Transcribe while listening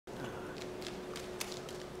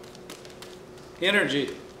Energy.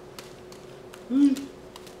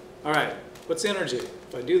 All right, what's energy?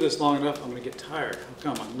 If I do this long enough, I'm going to get tired.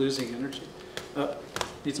 How come? I'm losing energy.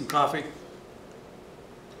 Need some coffee?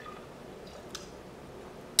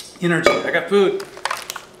 Energy. I got food.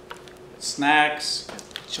 Snacks,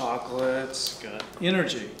 chocolates, got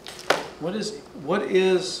energy. What is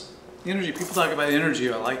energy? People talk about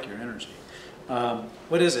energy. I like your energy.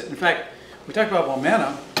 What is it? In fact, we talked about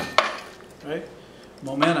momentum, right?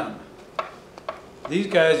 Momentum. These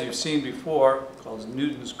guys you've seen before, called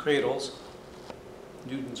Newton's cradles.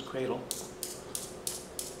 Newton's cradle.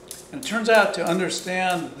 And it turns out to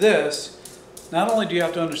understand this, not only do you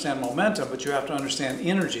have to understand momentum, but you have to understand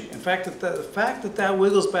energy. In fact, the fact that that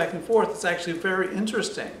wiggles back and forth is actually very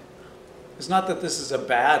interesting. It's not that this is a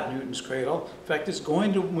bad Newton's cradle. In fact, it's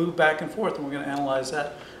going to move back and forth, and we're going to analyze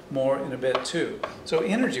that more in a bit too. So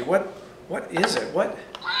energy, what is it? What?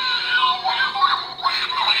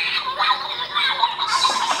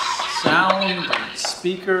 Sound and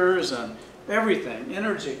speakers and everything,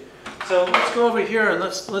 energy. So let's go over here and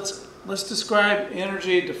let's describe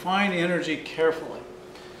energy, define energy carefully.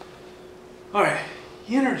 All right,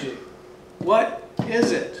 energy. What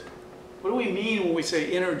is it? What do we mean when we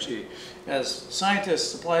say energy? As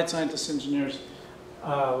scientists, applied scientists, engineers,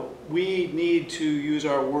 we need to use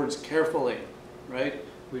our words carefully, right?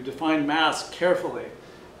 We've defined mass carefully.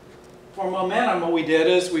 For momentum, what we did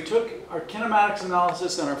is we took our kinematics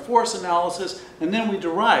analysis and our force analysis, and then we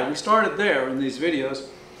started there in these videos,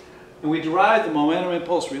 and we derived the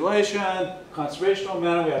momentum-impulse relation, conservation of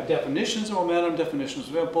momentum. We have definitions of momentum, definitions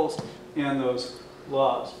of impulse, and those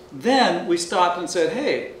laws. Then we stopped and said,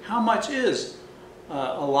 hey, how much is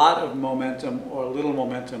a lot of momentum or a little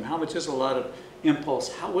momentum? How much is a lot of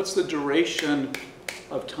impulse? What's the duration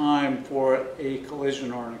of time for a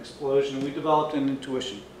collision or an explosion? We developed an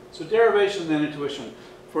intuition. So derivation, then intuition.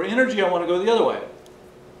 For energy, I want to go the other way.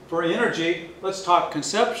 For energy, let's talk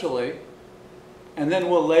conceptually, and then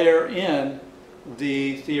we'll layer in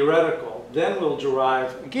the theoretical. Then we'll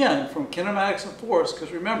derive, again, from kinematics and force,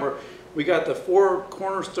 because remember, we got the four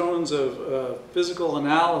cornerstones of physical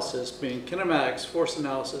analysis being kinematics, force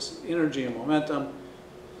analysis, energy and momentum.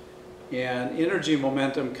 And energy and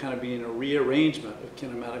momentum kind of being a rearrangement of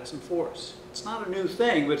kinematics and force. It's not a new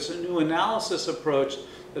thing, but it's a new analysis approach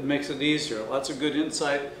that makes it easier. Lots of good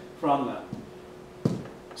insight from that.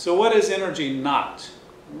 So what is energy not?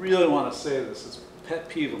 I really want to say this, it's a pet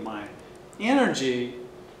peeve of mine. Energy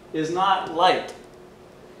is not light.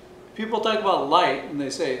 People talk about light and they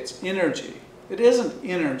say it's energy. It isn't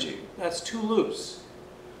energy. That's too loose.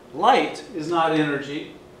 Light is not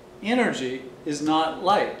energy. Energy is not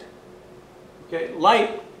light. Okay?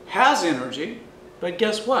 Light has energy, but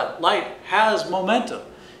guess what? Light has momentum.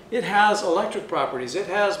 It has electric properties. It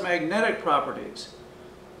has magnetic properties.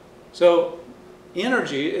 So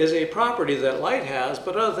energy is a property that light has,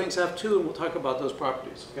 but other things have too, and we'll talk about those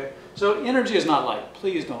properties. Okay? So energy is not light.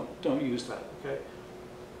 Please don't use that. Okay?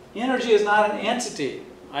 Energy is not an entity.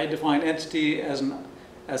 I define entity as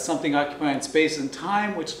something occupying space and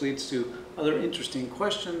time, which leads to other interesting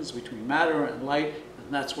questions between matter and light,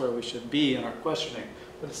 and that's where we should be in our questioning.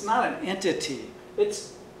 But it's not an entity.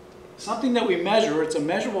 It's something that we measure. It's a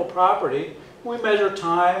measurable property. We measure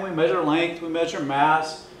time, we measure length, we measure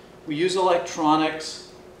mass, we use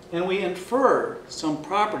electronics, and we infer some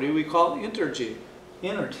property we call energy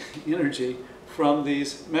from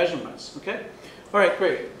these measurements. Okay? All right,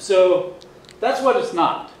 great. So that's what it's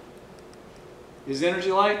not. Is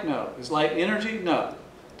energy light? No. Is light energy? No.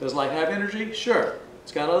 Does light have energy? Sure.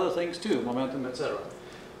 It's got other things too, momentum, etc.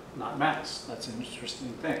 Not mass. That's an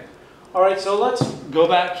interesting thing. All right, so let's go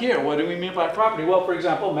back here. What do we mean by property? Well, for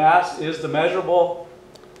example, mass is the measurable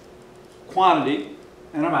quantity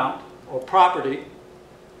and amount, or property,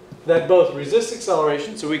 that both resists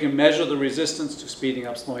acceleration, so we can measure the resistance to speeding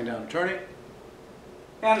up, slowing down, turning,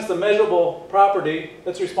 and it's the measurable property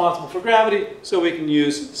that's responsible for gravity, so we can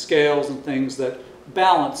use scales and things that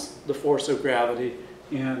balance the force of gravity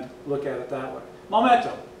and look at it that way.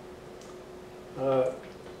 Momentum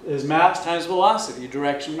is mass times velocity.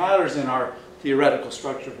 Direction matters in our theoretical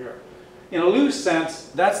structure here. In a loose sense,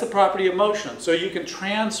 that's the property of motion. So you can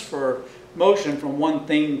transfer motion from one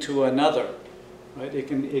thing to another. Right? It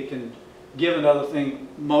can give another thing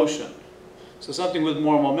motion. So something with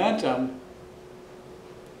more momentum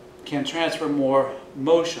can transfer more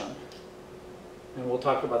motion. And we'll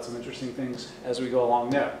talk about some interesting things as we go along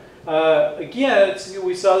there. Again,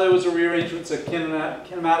 we saw there was a rearrangement of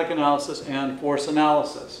kinematic analysis and force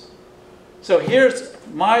analysis. So here's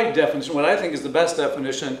my definition, what I think is the best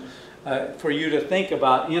definition for you to think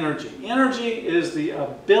about energy. Energy is the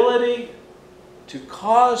ability to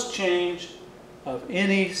cause change of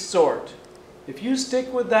any sort. If you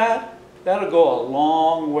stick with that, that'll go a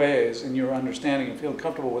long ways in your understanding and feeling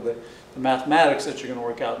comfortable with the mathematics that you're going to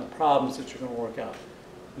work out and the problems that you're going to work out.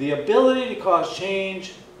 The ability to cause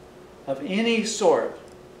change of any sort.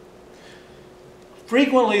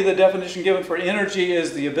 Frequently, the definition given for energy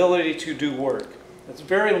is the ability to do work. That's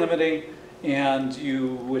very limiting, and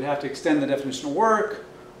you would have to extend the definition of work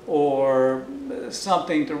or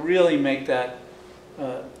something to really make that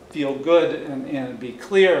feel good and be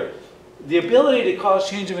clear. The ability to cause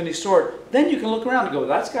change of any sort, then you can look around and go,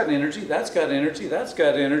 that's got energy, that's got energy, that's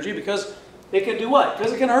got energy, because it can do what?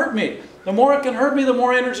 Because it can hurt me. The more it can hurt me, the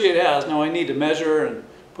more energy it has. Now I need to measure and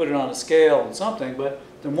put it on a scale and something, but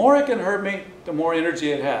the more it can hurt me, the more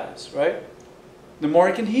energy it has, right? The more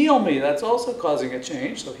it can heal me, that's also causing a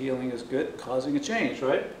change. So healing is good, causing a change,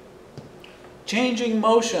 right? Changing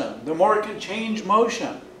motion, the more it can change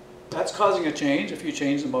motion, that's causing a change. If you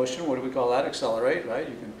change the motion, what do we call that? Accelerate, right?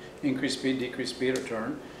 You can increase speed, decrease speed, or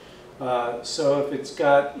turn. So if it's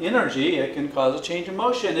got energy, it can cause a change in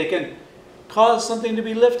motion. It can cause something to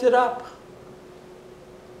be lifted up.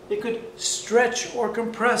 It could stretch or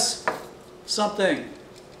compress something,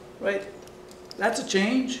 right? That's a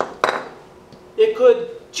change. It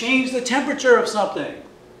could change the temperature of something.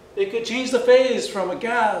 It could change the phase from a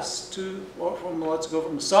gas to, or from, let's go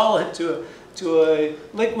from a solid to a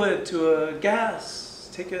liquid to a gas.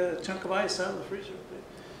 Take a chunk of ice out of the freezer.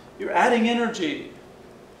 You're adding energy.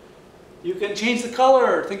 You can change the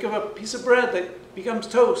color. Think of a piece of bread that becomes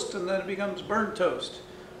toast and then it becomes burnt toast.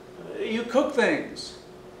 You cook things,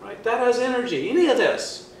 right? That has energy. Any of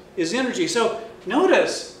this is energy. So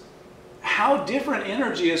notice how different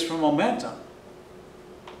energy is from momentum.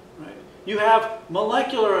 Right? You have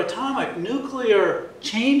molecular, atomic, nuclear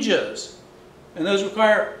changes, and those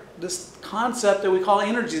require this concept that we call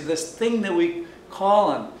energy, this thing that we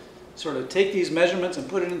call and sort of take these measurements and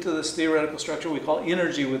put it into this theoretical structure we call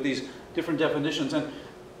energy with these different definitions. And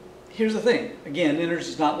here's the thing, again, energy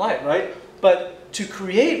is not light, right? But to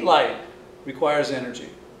create light requires energy.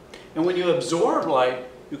 And when you absorb light,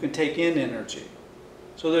 you can take in energy.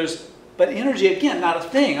 So but energy, again, not a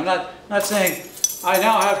thing. I'm not saying, I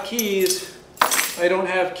now have keys, I don't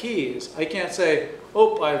have keys. I can't say,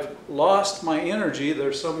 oh, I've lost my energy,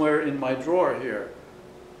 they're somewhere in my drawer here.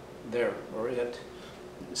 There, or it.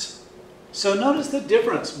 So notice the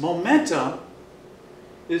difference. Momentum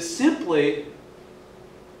is simply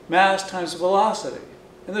mass times velocity.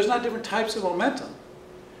 And there's not different types of momentum.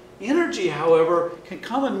 Energy, however, can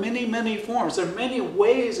come in many, many forms. There are many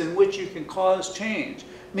ways in which you can cause change.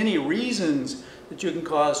 Many reasons that you can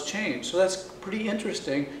cause change. So that's pretty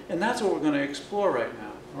interesting, and that's what we're going to explore right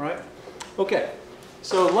now. All right? Okay.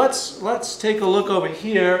 So let's take a look over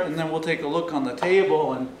here, and then we'll take a look on the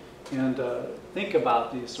table and think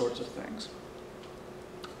about these sorts of things.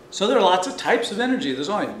 So there are lots of types of energy. There's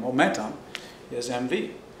only momentum is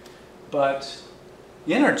mv. But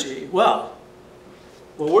energy, well,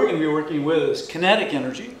 what we're going to be working with is kinetic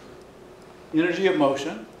energy, energy of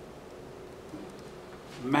motion,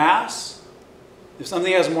 mass. If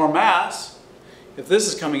something has more mass, if this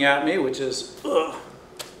is coming at me, which is,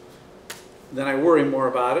 then I worry more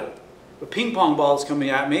about it. If a ping pong ball is coming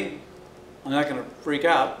at me, I'm not going to freak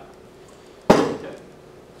out. Okay.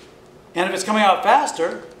 And if it's coming out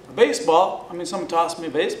faster, a baseball, I mean, someone tossed me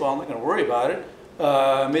a baseball, I'm not going to worry about it.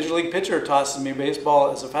 A major league pitcher tosses me a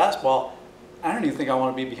baseball as a fastball, I don't even think I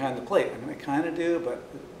want to be behind the plate. I mean, I kind of do, but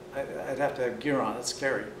I'd have to have gear on. It's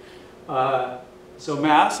scary. So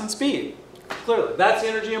mass and speed, clearly, that's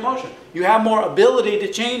energy and motion. You have more ability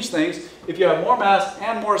to change things if you have more mass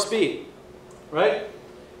and more speed, right?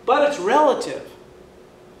 But it's relative.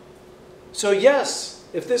 So yes,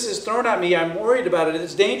 if this is thrown at me, I'm worried about it,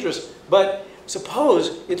 it's dangerous. But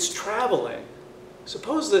suppose it's traveling.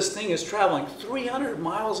 Suppose this thing is traveling 300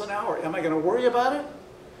 miles an hour. Am I going to worry about it?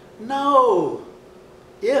 No.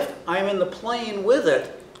 If I'm in the plane with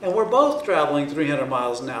it, and we're both traveling 300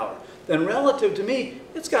 miles an hour, then relative to me,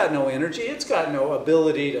 it's got no energy, it's got no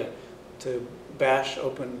ability to bash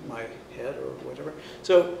open my head or whatever.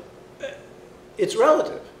 So it's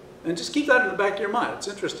relative. And just keep that in the back of your mind. It's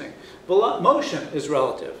interesting. Motion is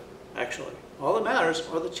relative, actually. All that matters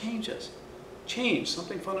are the changes. Change,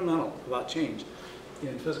 something fundamental about change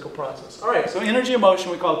in physical process. All right, so energy and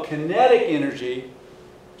motion we call kinetic energy,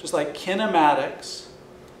 just like kinematics,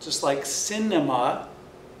 just like cinema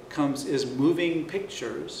is moving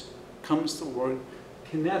pictures, comes the word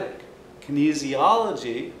kinetic.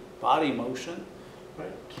 Kinesiology, body motion,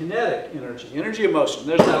 right? Kinetic energy, energy of motion,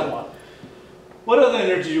 there's that one. What other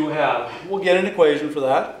energy do we have? We'll get an equation for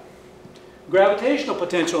that. Gravitational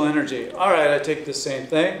potential energy. All right, I take the same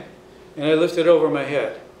thing. and I lift it over my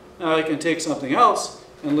head. Now I can take something else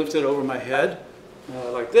and lift it over my head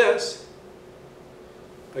like this.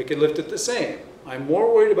 I can lift it the same. I'm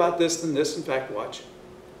more worried about this than this. In fact, watch.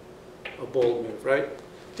 A bold move, right?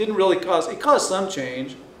 Didn't really cause, it caused some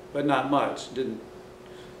change, but not much. Didn't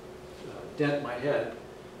dent my head.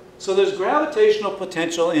 So there's gravitational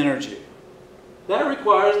potential energy. That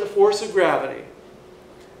requires the force of gravity.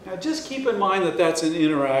 Now just keep in mind that that's an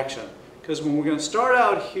interaction, because when we're going to start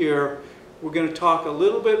out here, we're going to talk a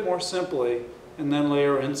little bit more simply and then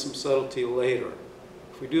layer in some subtlety later.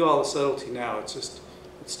 If we do all the subtlety now, it's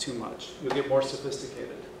too much. You'll get more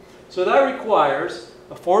sophisticated. So that requires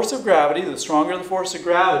a force of gravity. The stronger the force of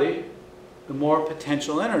gravity, the more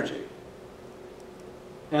potential energy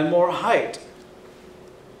and more height.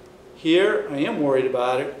 Here, I am worried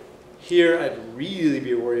about it. Here, I'd really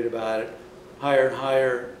be worried about it. Higher and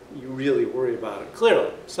higher, you really worry about it,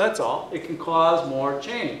 clearly. So that's all. It can cause more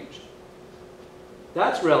change.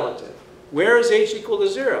 That's relative. Where is h equal to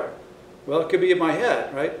 0? Well, it could be in my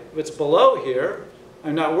head, right? If it's below here,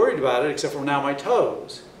 I'm not worried about it except for now my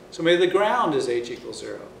toes. So maybe the ground is h equals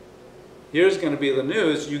 0. Here's going to be the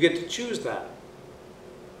news. You get to choose that.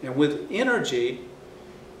 And with energy,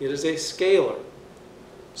 it is a scalar.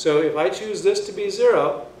 So if I choose this to be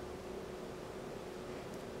 0,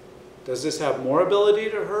 does this have more ability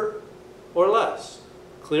to hurt or less?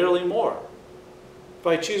 Clearly more. If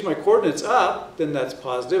I choose my coordinates up, then that's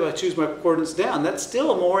positive. If I choose my coordinates down, that's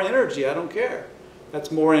still more energy. I don't care. That's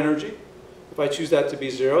more energy. If I choose that to be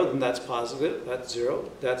 0, then that's positive. That's 0.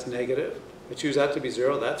 That's negative. If I choose that to be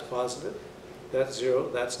 0, that's positive. That's 0.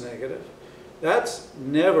 That's negative. That's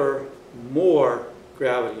never more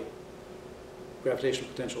gravity, gravitational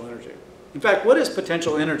potential energy. In fact, what is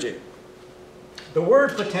potential energy? The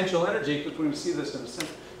word potential energy, because we're going to see this in a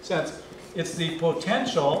sense, it's the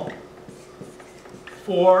potential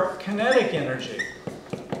for kinetic energy.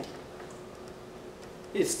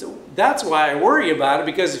 That's why I worry about it,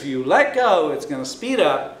 because if you let go, it's going to speed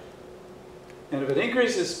up. And if it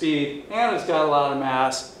increases speed and it's got a lot of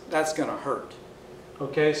mass, that's going to hurt.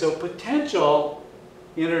 Okay, so potential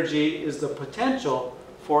energy is the potential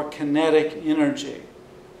for kinetic energy.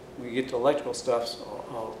 When we get to electrical stuff, so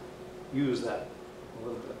I'll use that a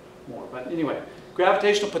little bit more. But anyway,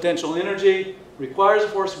 gravitational potential energy requires a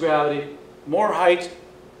force of gravity, more height,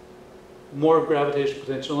 more gravitational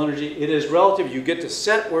potential energy. It is relative. You get to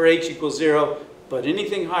set where h equals 0, but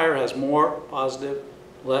anything higher has more positive,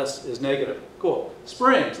 less is negative. Cool.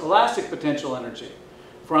 Springs, elastic potential energy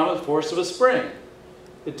from the force of a spring.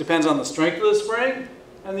 It depends on the strength of the spring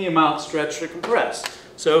and the amount stretched or compressed.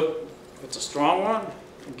 So if it's a strong one,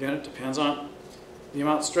 again, it depends on the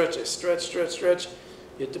amount stretched. Stretch.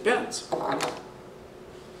 It depends.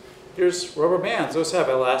 Here's rubber bands. Those have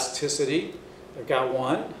elasticity. I've got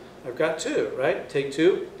 1. I've got 2, right? Take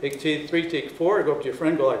 2, take 3, take 4, go up to your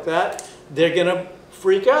friend, go like that. They're going to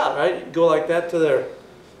freak out, right? Go like that to their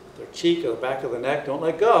cheek or the back of the neck. Don't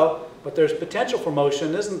let go. But there's potential for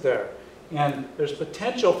motion, isn't there? And there's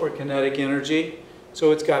potential for kinetic energy.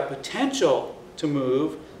 So it's got potential to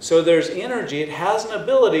move. So there's energy. It has an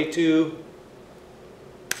ability to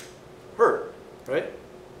hurt, right?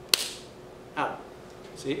 Ow.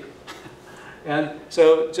 See? And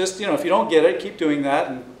so just, if you don't get it, keep doing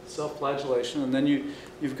that and self-flagellation, and then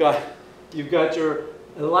you've got your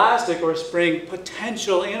elastic or spring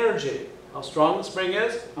potential energy. How strong the spring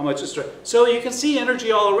is, how much it's stretched. So you can see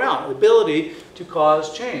energy all around, ability to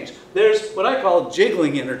cause change. There's what I call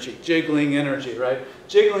jiggling energy, right?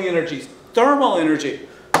 Jiggling energy, thermal energy.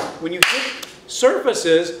 When you hit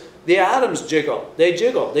surfaces, the atoms jiggle. They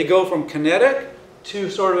jiggle. They go from kinetic to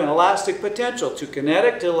sort of an elastic potential, to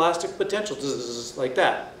kinetic to elastic potential, like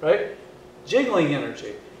that, right? Jiggling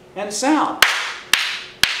energy. And sound.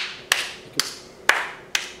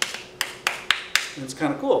 And it's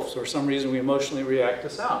kind of cool. So for some reason, we emotionally react to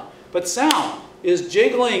sound. But sound is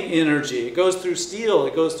jiggling energy. It goes through steel.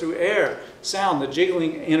 It goes through air. Sound, the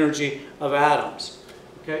jiggling energy of atoms.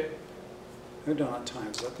 Okay? We're done on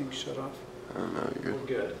time. Does that thing shut off? I don't know. You're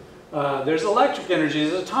good. We're good. There's electric energy.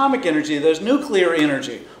 There's atomic energy. There's nuclear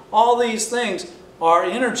energy. All these things are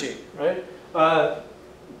energy, right?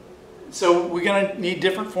 So we're going to need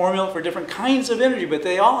different formula for different kinds of energy, but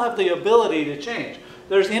they all have the ability to change.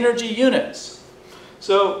 There's energy units.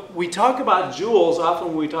 So we talk about joules often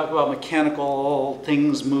when we talk about mechanical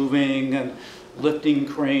things moving and lifting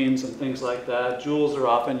cranes and things like that. Joules are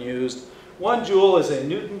often used. 1 joule is a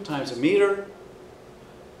Newton times a meter.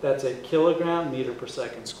 That's a kilogram, meter per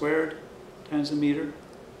second squared, times a meter.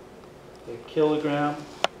 A kilogram,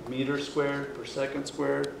 meter squared per second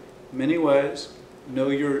squared. Many ways. Know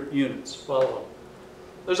your units. Follow them.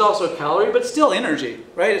 There's also a calorie, but still energy,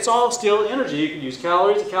 right? It's all still energy. You can use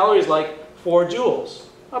calories. A calorie is like 4 joules,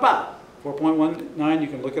 about 4.19. You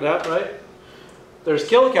can look it up, right? There's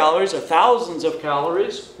kilocalories, or thousands of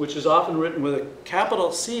calories, which is often written with a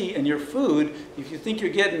capital C in your food. If you think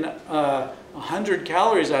you're getting 100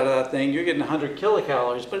 calories out of that thing, you're getting 100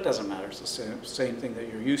 kilocalories, but it doesn't matter. It's the same thing that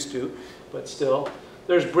you're used to, but still.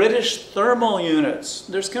 There's British thermal units.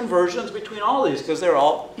 There's conversions between all these because they're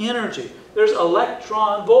all energy. There's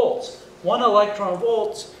electron volts. 1 electron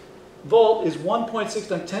volt is 1.6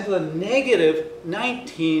 times 10 to the negative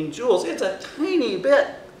 19 joules. It's a tiny bit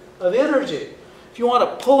of energy. If you want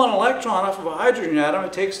to pull an electron off of a hydrogen atom,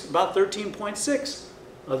 it takes about 13.6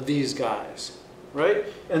 of these guys, right?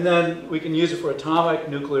 And then we can use it for atomic,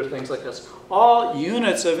 nuclear, things like this. All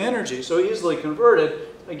units of energy, so easily converted.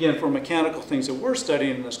 Again, for mechanical things that we're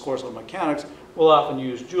studying in this course on mechanics, we'll often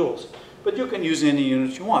use joules. But you can use any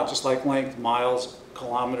units you want, just like length, miles,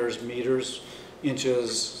 kilometers, meters,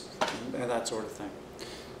 inches, and that sort of thing.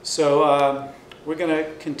 So we're going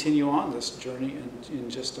to continue on this journey in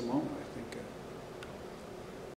just a moment, I think.